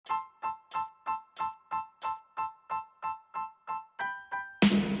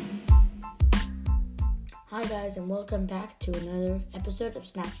Hi guys, and welcome back to another episode of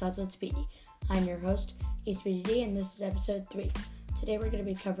Snapshots with Speedy. I'm your host, eSpeedyD, and this is episode 3. Today we're going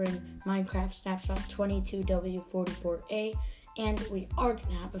to be covering Minecraft Snapshot 22W44A, and we are going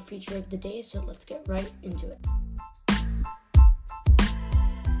to have a feature of the day, so let's get right into it.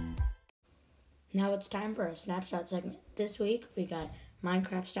 Now it's time for our Snapshot segment. This week we got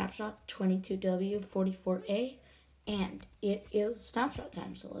Minecraft Snapshot 22W44A, and it is Snapshot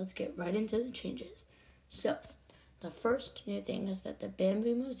time, so let's get right into the changes. So, the first new thing is that the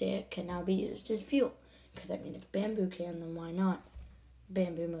bamboo mosaic can now be used as fuel. Because, if bamboo can, then why not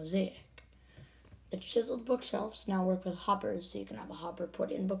bamboo mosaic? The chiseled bookshelves now work with hoppers, so you can have a hopper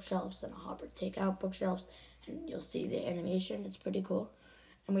put in bookshelves and a hopper take out bookshelves, and you'll see the animation. It's pretty cool.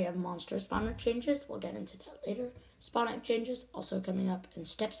 And we have monster spawner changes. We'll get into that later. Spawn egg changes also coming up, and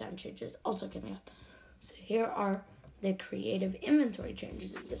step sound changes also coming up. So here are the creative inventory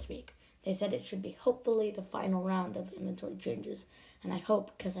changes of this week. They said it should be hopefully the final round of inventory changes, and I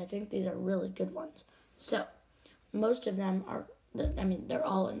hope, because I think these are really good ones. So, most of them are, they're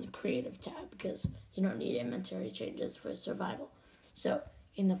all in the creative tab, because you don't need inventory changes for survival. So,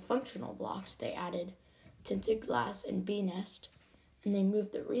 in the functional blocks, they added tinted glass and bee nest, and they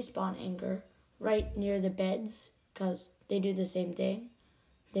moved the respawn anchor right near the beds, because they do the same thing.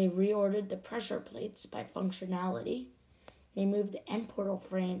 They reordered the pressure plates by functionality. They moved the end portal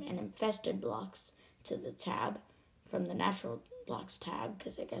frame and infested blocks to the tab from the natural blocks tab,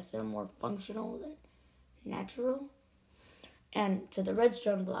 because I guess they're more functional than natural. And to the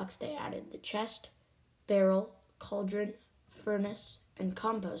redstone blocks, they added the chest, barrel, cauldron, furnace, and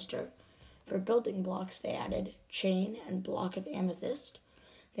composter. For building blocks, they added chain and block of amethyst.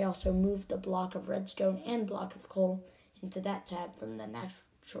 They also moved the block of redstone and block of coal into that tab from the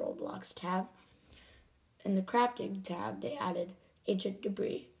natural blocks tab. In the crafting tab, they added ancient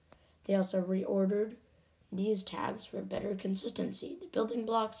debris. They also reordered these tabs for better consistency: the building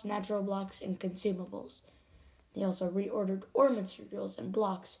blocks, natural blocks, and consumables. They also reordered ore materials and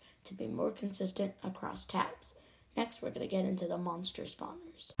blocks to be more consistent across tabs. Next, we're going to get into the monster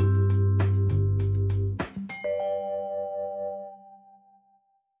spawners.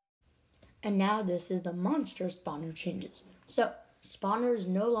 And now this is the monster spawner changes. So, spawners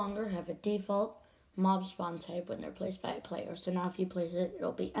no longer have a default mob spawn type when they're placed by a player. So now if you place it,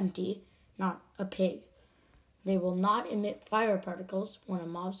 it'll be empty, not a pig. They will not emit fire particles when a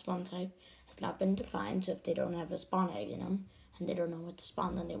mob spawn type has not been defined. So if they don't have a spawn egg in them and they don't know what to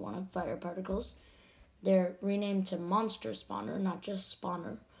spawn, then they won't have fire particles. They're renamed to monster spawner, not just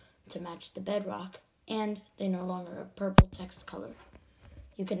spawner, to match the bedrock. And they no longer have purple text color.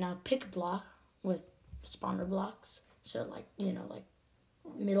 You can now pick a block with spawner blocks. So like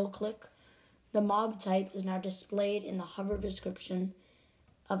middle click. The mob type is now displayed in the hover description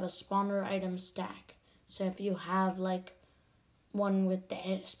of a spawner item stack. So if you have one with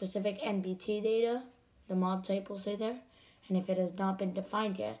the specific NBT data, the mob type will say there. And if it has not been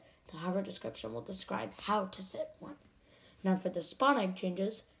defined yet, the hover description will describe how to set one. Now for the spawn egg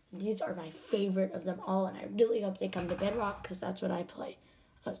changes, these are my favorite of them all, and I really hope they come to Bedrock because that's what I play.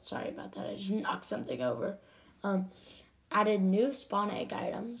 Oh, sorry about that. I just knocked something over. Added new spawn egg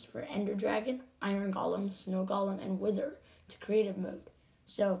items for Ender Dragon, Iron Golem, Snow Golem, and Wither to creative mode.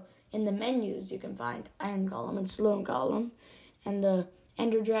 So in the menus you can find Iron Golem and Snow Golem, and the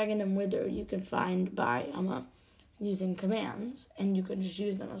Ender Dragon and Wither you can find by using commands, and you can just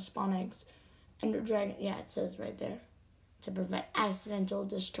use them as spawn eggs. Ender Dragon, it says right there, to prevent accidental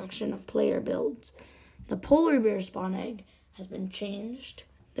destruction of player builds. The Polar Bear spawn egg has been changed,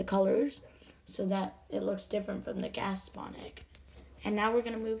 the colors, so that it looks different from the gas spawn egg. And now we're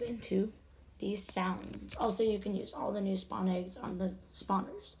going to move into these sounds. Also, you can use all the new spawn eggs on the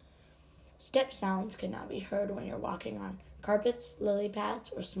spawners. Step sounds can now be heard when you're walking on carpets, lily pads,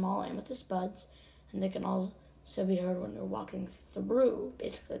 or small amethyst buds. And they can also be heard when you're walking through,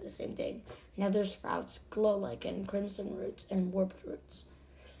 basically the same thing, nether sprouts, glow lichen, crimson roots, and warped roots.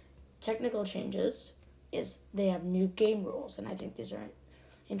 Technical changes is they have new game rules, and I think these are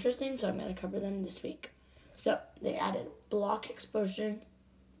interesting, so I'm going to cover them this week. So, they added block explosion,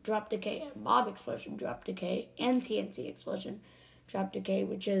 drop decay, and mob explosion, drop decay, and TNT explosion, drop decay,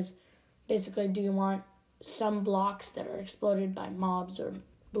 which is basically, do you want some blocks that are exploded by mobs or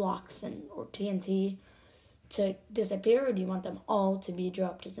blocks or TNT to disappear, or do you want them all to be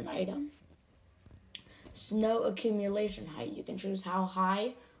dropped as an item? Snow accumulation height, you can choose how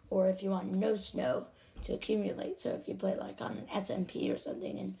high, or if you want no snow to accumulate. So if you play on an SMP or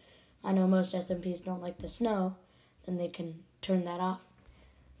something, and I know most SMPs don't like the snow, then they can turn that off.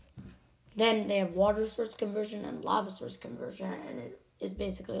 Then they have water source conversion and lava source conversion, and it is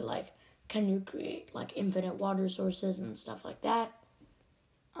basically can you create like infinite water sources and stuff like that.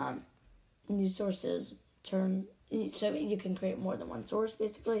 These sources so you can create more than one source,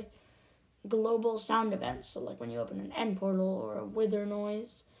 basically. Global sound events, so like when you open an end portal or a wither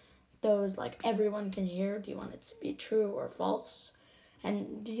noise, those like everyone can hear. Do you want it to be true or false?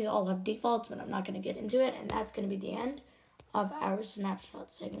 And these all have defaults, but I'm not going to get into it, and that's going to be the end of our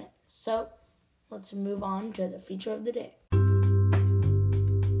snapshot segment. So let's move on to the feature of the day.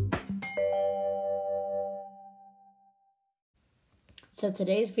 So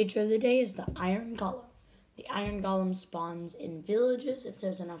today's feature of the day is the Iron Golem. The Iron Golem spawns in villages if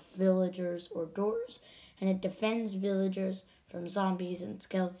there's enough villagers or doors, and it defends villagers from zombies and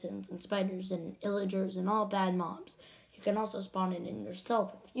skeletons and spiders and illagers and all bad mobs. You can also spawn it in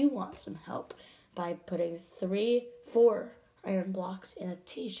yourself if you want some help by putting 4 iron blocks in a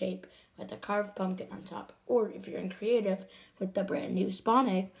T shape with a carved pumpkin on top. Or if you're in creative with the brand new spawn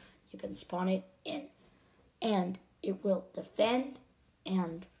egg, you can spawn it in. And it will defend,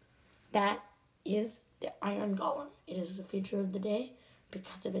 and that is the Iron Golem. It is the feature of the day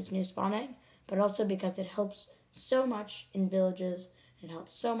because of its new spawn egg, but also because it helps so much in villages, it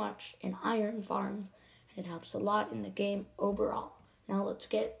helps so much in iron farms, and it helps a lot in the game overall. Now let's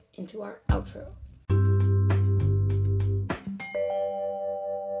get into our outro.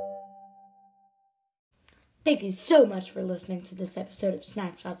 Thank you so much for listening to this episode of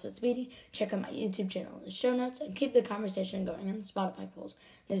Snapshots with Speedy. Check out my YouTube channel in the show notes and keep the conversation going on the Spotify polls.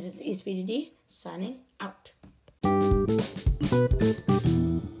 This is eSpeedyD signing out.